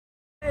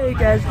Hey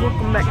guys,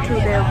 welcome back to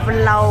the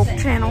vlog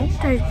channel.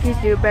 Tyson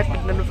Kistler back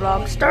with the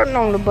vlog. Starting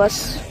on the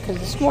bus because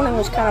this morning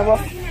was kind of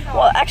rough.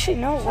 Well, actually,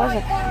 no, it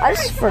wasn't. I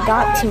just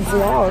forgot to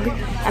vlog,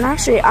 and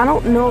actually, I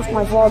don't know if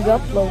my vlog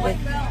uploaded,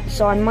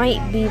 so I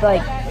might be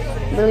like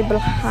really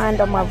behind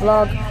on my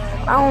vlog.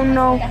 I don't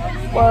know.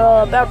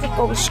 We're about to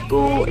go to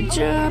school. It's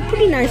a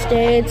pretty nice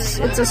day. It's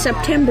a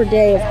September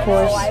day, of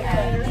course.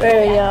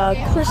 Very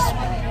crisp,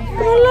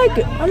 but I like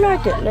it. I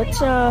like it. Let's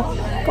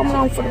come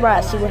along for the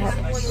ride. See what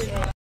happens.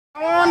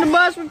 I'm on the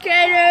bus with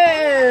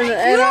Kaden.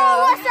 And,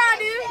 what's up,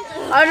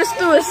 dude? I just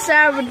threw a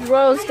savage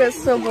roast at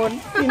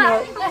someone, you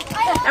know.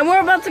 And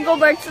we're about to go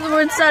back to the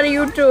right side of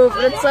YouTube.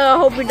 Let's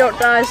hope we don't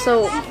die.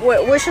 So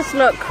wish us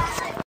luck.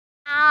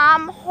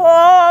 I'm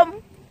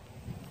home.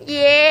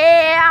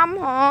 Yeah, I'm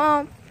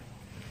home.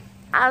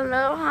 I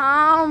love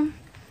home.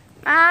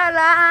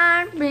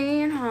 I like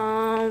being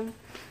home.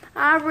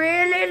 I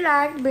really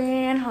like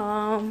being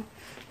home.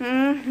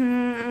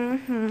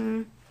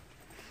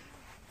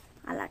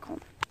 I like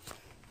home.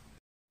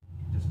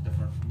 Just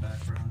different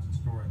backgrounds and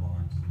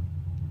storylines.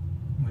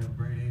 We have a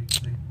great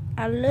agency.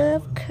 I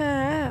love cops.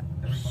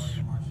 Everybody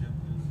on my ship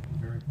is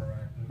very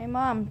proactive. Hey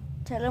mom,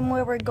 tell them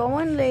where we're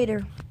going later.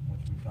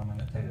 Which we come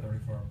in at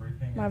 10:30 for our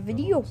briefing. My and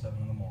video. 7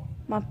 in the morning.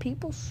 My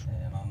peoples.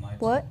 And on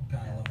nights, What? it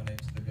kind of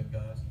eliminates the good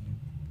guys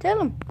and Tell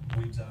them.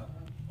 weeds out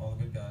all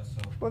the good guys.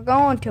 So We're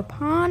going to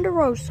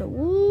Ponderosa.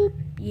 Whoop.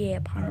 Yeah,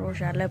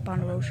 Ponderosa. I love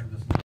Ponderosa.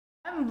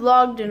 I haven't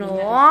vlogged in a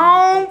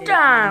long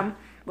time.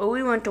 But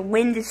we went to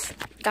Wendy's.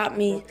 Got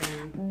me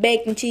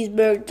bacon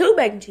cheeseburger. 2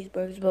 bacon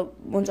cheeseburgers, but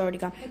one's already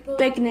gone.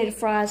 Baconated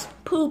fries.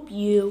 Poop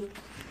you.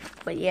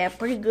 But yeah,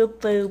 pretty good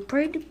food.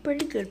 Pretty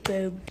good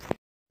food.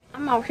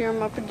 I'm out here in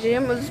my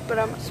pajamas, but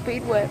I'm at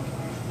Speedway.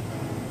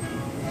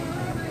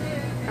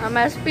 I'm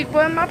at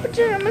Speedway in my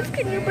pajamas.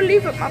 Can you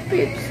believe it, my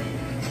peeps?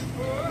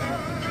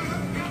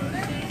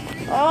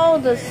 All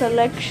the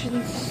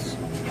selections.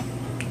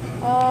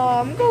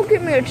 I'm gonna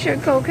get me a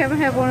Chick Coke. Haven't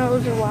had one of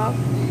those in a while.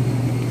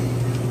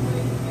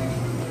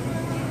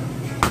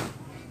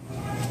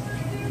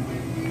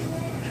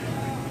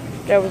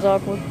 That was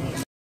awkward.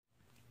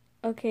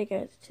 Okay,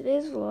 guys,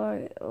 today's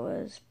vlog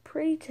was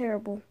pretty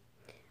terrible.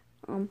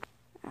 I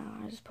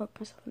just poked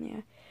myself in the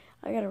eye.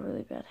 I got a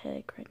really bad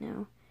headache right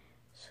now.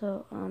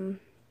 So, I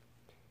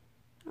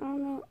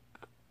don't know.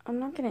 I'm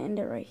not gonna end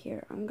it right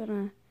here. I'm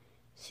gonna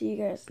see you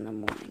guys in the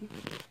morning.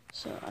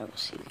 So, I will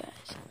see you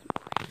guys in the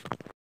morning.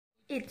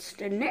 It's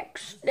the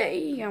next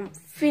day. I'm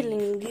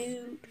feeling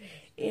good.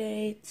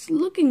 It's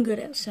looking good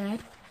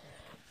outside.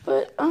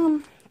 But,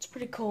 it's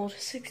pretty cold.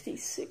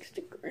 66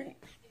 degrees.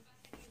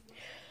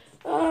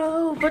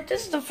 Oh, but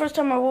this is the first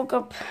time I woke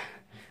up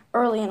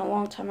early in a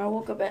long time. I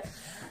woke up at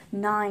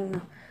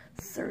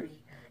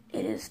 9:30.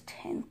 It is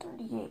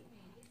 10:38.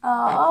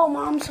 Oh,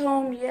 mom's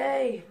home.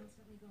 Yay.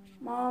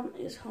 Mom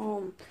is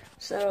home.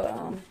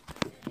 So,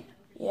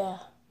 yeah.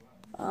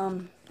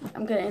 I'm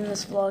gonna end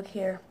this vlog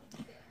here.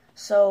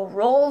 So,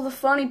 roll the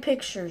funny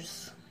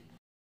pictures.